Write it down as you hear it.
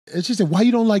And she said, why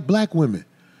you don't like black women?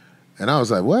 And I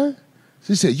was like, what?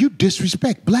 She said, you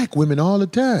disrespect black women all the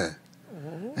time.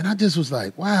 And I just was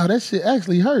like, wow, that shit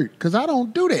actually hurt, because I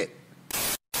don't do that.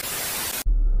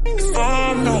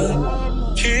 I'm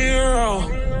no hero.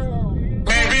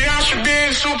 Maybe I should be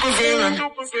a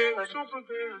supervillain.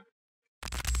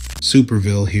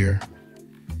 Superville here.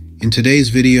 In today's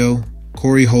video,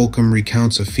 Corey Holcomb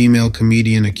recounts a female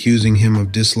comedian accusing him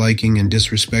of disliking and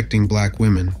disrespecting black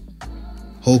women.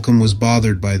 Holcomb was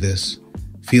bothered by this,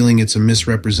 feeling it's a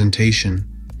misrepresentation.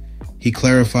 He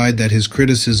clarified that his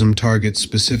criticism targets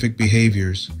specific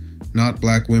behaviors, not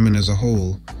black women as a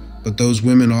whole, but those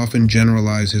women often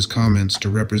generalize his comments to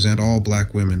represent all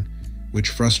black women, which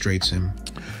frustrates him.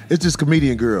 It's this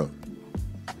comedian girl.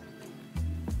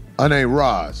 Her name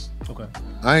Roz. Okay.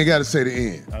 I ain't got to say the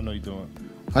end. I know you're doing.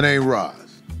 Her name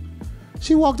Roz.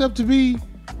 She walked up to me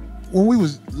when we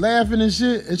was laughing and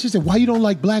shit, and she said, why you don't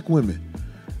like black women?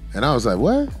 And I was like,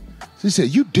 what? She said,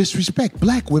 you disrespect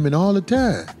black women all the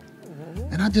time.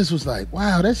 And I just was like,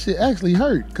 wow, that shit actually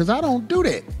hurt, because I don't do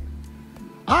that.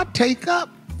 I take up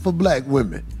for black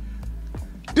women.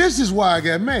 This is why I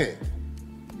got mad.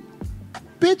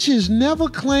 Bitches never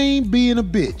claim being a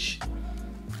bitch.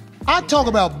 I talk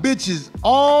about bitches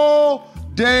all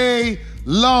day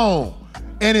long.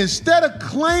 And instead of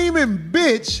claiming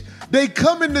bitch, they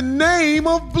come in the name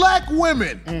of black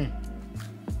women.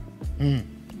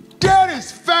 That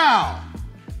is foul.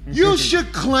 You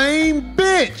should claim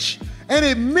bitch and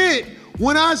admit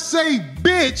when I say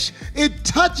bitch, it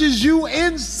touches you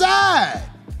inside.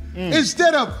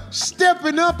 Instead of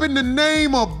stepping up in the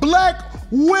name of black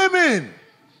women.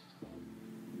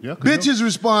 Yeah, Bitches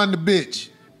respond to bitch.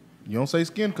 You don't say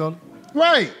skin color.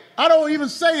 Right. I don't even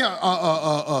say,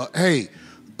 hey,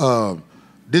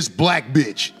 this black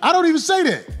bitch. I don't even say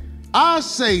that. I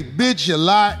say bitch a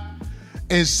lot,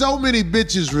 and so many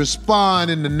bitches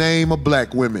respond in the name of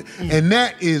black women. And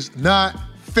that is not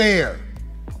fair.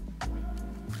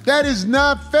 That is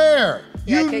not fair.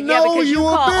 Yeah, you know you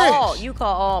a bitch. You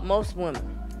call most women.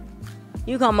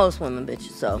 You call most women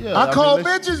bitches, so. Yeah, I call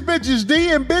bitches bitches,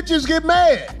 D, and bitches get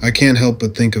mad. I can't help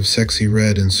but think of Sexy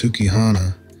Red and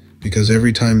Sukihana, because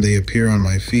every time they appear on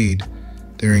my feed,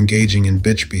 they're engaging in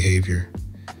bitch behavior.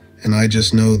 And I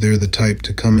just know they're the type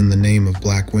to come in the name of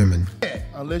black women.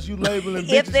 Unless you labeling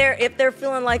bitches. If they're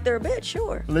feeling like they're a bitch,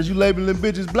 sure. Unless you labeling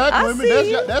bitches black I women,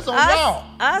 see you. that's on y'all.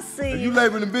 I see. If you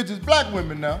labeling bitches black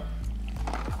women now.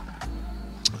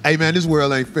 Hey, man, this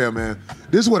world ain't fair, man.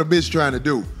 This is what a bitch trying to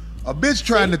do. A bitch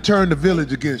trying to turn the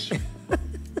village against you.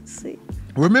 See.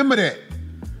 Remember that.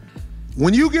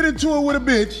 When you get into it with a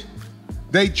bitch,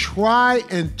 they try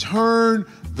and turn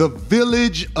the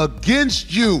village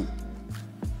against you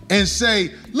and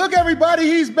say, look, everybody,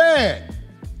 he's bad.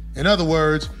 In other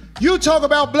words, you talk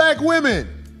about black women.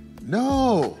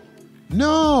 No,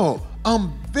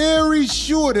 I'm very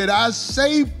sure that I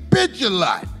say bitch a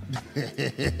lot.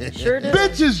 Sure do.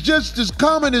 Bitch is just as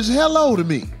common as hello to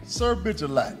me. Sir bitch a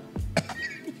lot.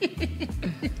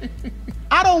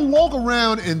 I don't walk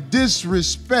around and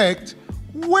disrespect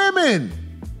women.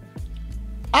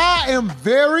 I am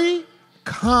very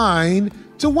kind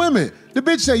to women. The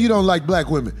bitch say you don't like black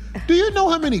women. Do you know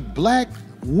how many black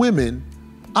women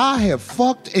I have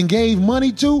fucked and gave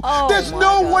money to? Oh, There's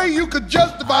no way you could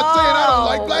justify saying I don't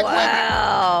like black women.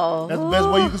 Wow. That's the best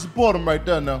way you can support them right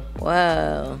there now.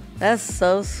 Wow. That's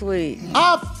so sweet.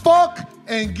 I fuck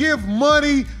and give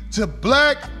money to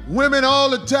black women all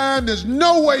the time. There's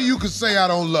no way you could say I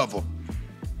don't love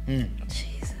them.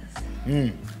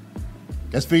 Jesus.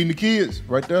 That's feeding the kids.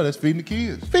 Right there, that's feeding the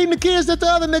kids. Feeding the kids that the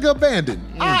other nigga abandoned.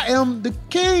 I am the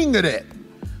king of that.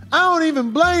 I don't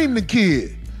even blame the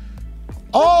kid.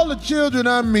 All the children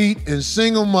I meet in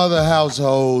single mother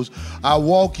households, I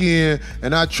walk in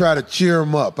and I try to cheer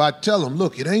them up. I tell them,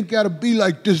 look, it ain't gotta be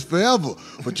like this forever,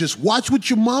 but just watch what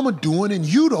your mama doing and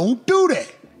you don't do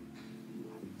that.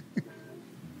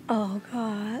 Oh,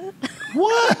 God.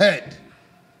 What?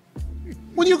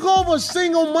 When you go over a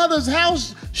single mother's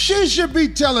house, she should be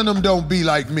telling them don't be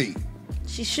like me.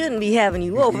 She shouldn't be having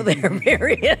you over there,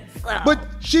 Marius. But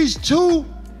she's too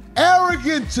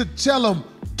arrogant to tell them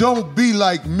don't be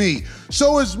like me.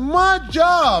 So it's my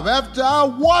job, after I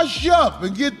wash up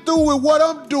and get through with what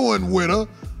I'm doing with her,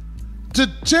 to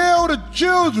tell the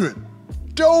children,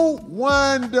 don't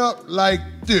wind up like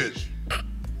this.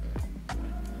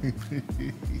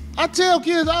 I tell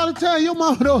kids all the time, your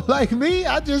mama don't like me,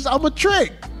 I'm a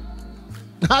trick.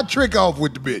 I trick off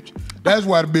with the bitch. That's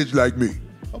why the bitch like me.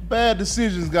 A bad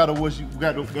decisions got her with you.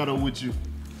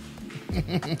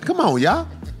 Come on, y'all.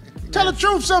 Tell the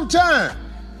truth sometime.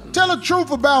 Tell the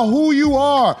truth about who you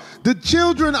are. The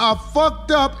children are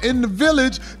fucked up in the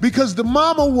village because the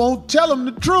mama won't tell them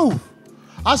the truth.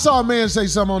 I saw a man say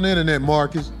something on the internet,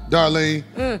 Marcus, Darlene.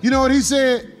 You know what he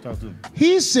said? Talk to me.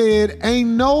 He said, ain't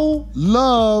no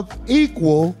love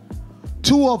equal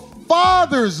to a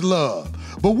father's love.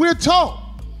 But we're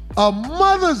taught a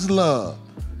mother's love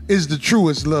is the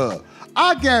truest love.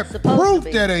 I got proof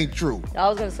that ain't true. I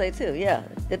was gonna say too, yeah.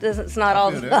 It doesn't. It's not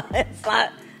all the feel time. It's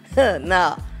not.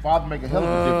 No. Father make a hell of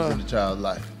a difference in the child's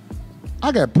life.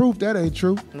 I got proof that ain't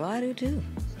true. Well, I do too.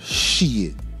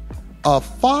 Shit. A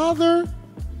father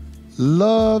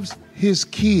loves his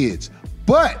kids,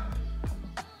 but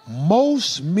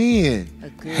most men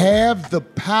have the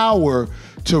power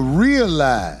to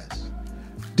realize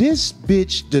this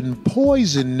bitch done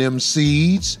poisoned them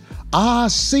seeds. I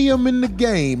see them in the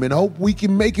game and hope we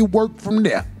can make it work from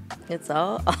there. It's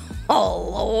all, oh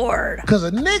Lord. Cause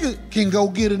a nigga can go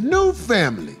get a new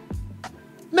family.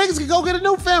 Niggas can go get a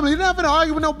new family. You're not gonna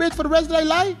argue with no bitch for the rest of their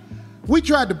life. We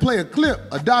tried to play a clip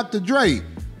of Dr. Dre,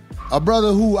 a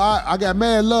brother who I got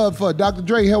mad love for. Dr.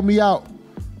 Dre helped me out.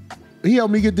 He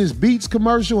helped me get this Beats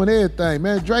commercial and everything.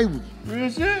 Man, Dre was Real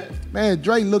shit. Man,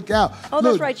 Dre look out. Oh, Look,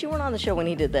 that's right. You weren't on the show when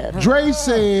he did that. Huh? Dre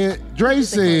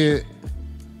said,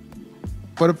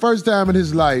 for the first time in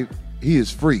his life, he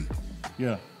is free.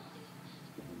 Yeah.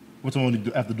 What's on to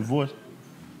do after divorce?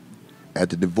 At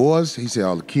the divorce, he said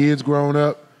all the kids grown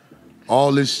up,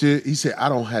 all this shit. He said, I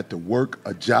don't have to work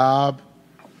a job.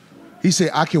 He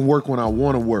said, I can work when I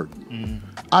want to work. Mm-hmm.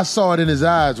 I saw it in his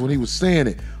eyes when he was saying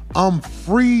it. I'm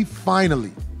free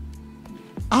finally.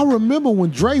 I remember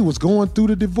when Dre was going through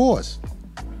the divorce.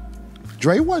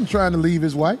 Dre wasn't trying to leave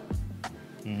his wife.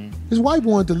 Mm-hmm. His wife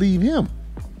wanted to leave him.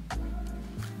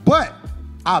 But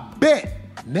I bet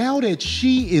now that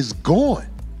she is gone,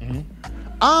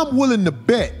 I'm willing to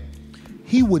bet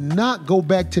he would not go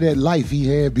back to that life he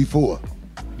had before.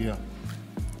 Yeah.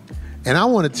 And I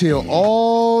want to tell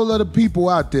all of the people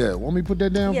out there. Want me to put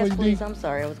that down for you, please. D? I'm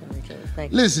sorry. I was going to reach out.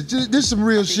 Thank you. Listen, this is some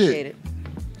real Appreciate shit. It.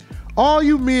 All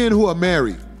you men who are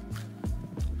married,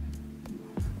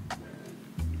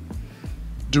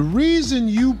 the reason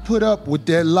you put up with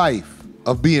that life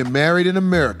of being married in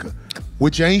America,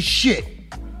 which ain't shit.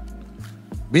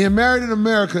 Being married in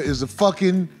America is a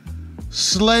fucking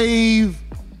slave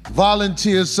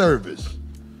volunteer service.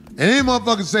 And them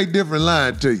motherfuckers say different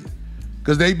line to you,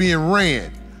 because they being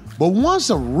ran. But once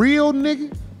a real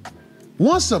nigga,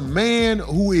 once a man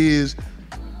who is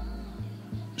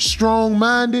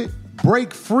strong-minded,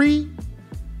 break free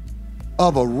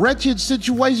of a wretched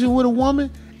situation with a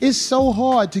woman, it's so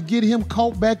hard to get him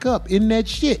caught back up in that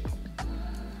shit.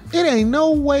 It ain't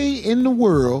no way in the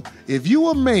world, if you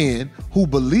a man who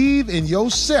believe in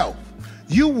yourself,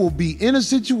 you will be in a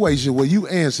situation where you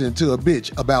answering to a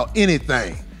bitch about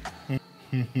anything.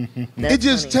 It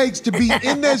just takes to be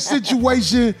in that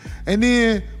situation, and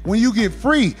then when you get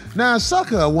free, now a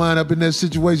sucker will wind up in that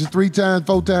situation 3 times,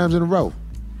 4 times in a row.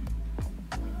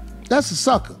 That's a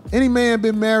sucker. Any man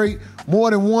been married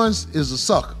more than once is a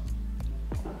sucker.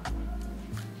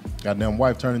 Goddamn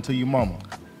wife turn into your mama.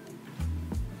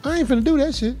 I ain't finna do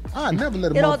that shit. I never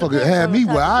let a It all motherfucker depends have on me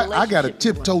the where type of I gotta relationship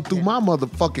you tiptoe want. through Yeah. my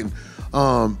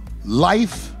motherfucking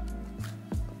life.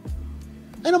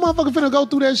 Ain't no motherfucker finna go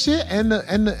through that shit, and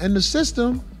the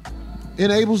system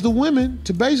enables the women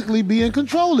to basically be in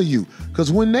control of you.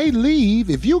 Cause when they leave,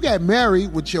 if you got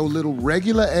married with your little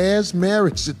regular ass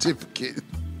marriage certificate,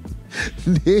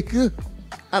 nigga.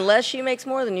 Unless she makes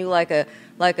more than you, like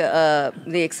the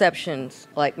exceptions,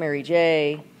 like Mary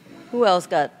J. Who else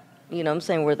got? You know, I'm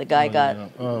saying where the guy got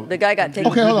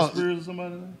taken. Okay, hold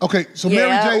on. Okay, so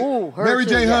Yeah, Mary J. ooh, her Mary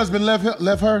too, J. yeah. husband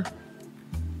left her.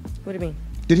 What do you mean?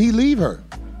 Did he leave her?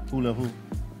 Who left who?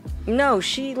 No,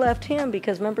 she left him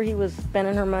because remember he was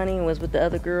spending her money and was with the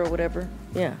other girl, whatever.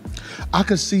 Yeah. I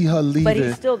could see her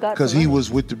leaving still got because the he money.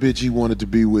 was with the bitch he wanted to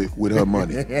be with her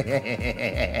money.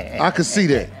 I could see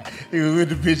that. He was with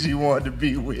the bitch he wanted to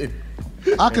be with.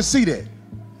 I could see that.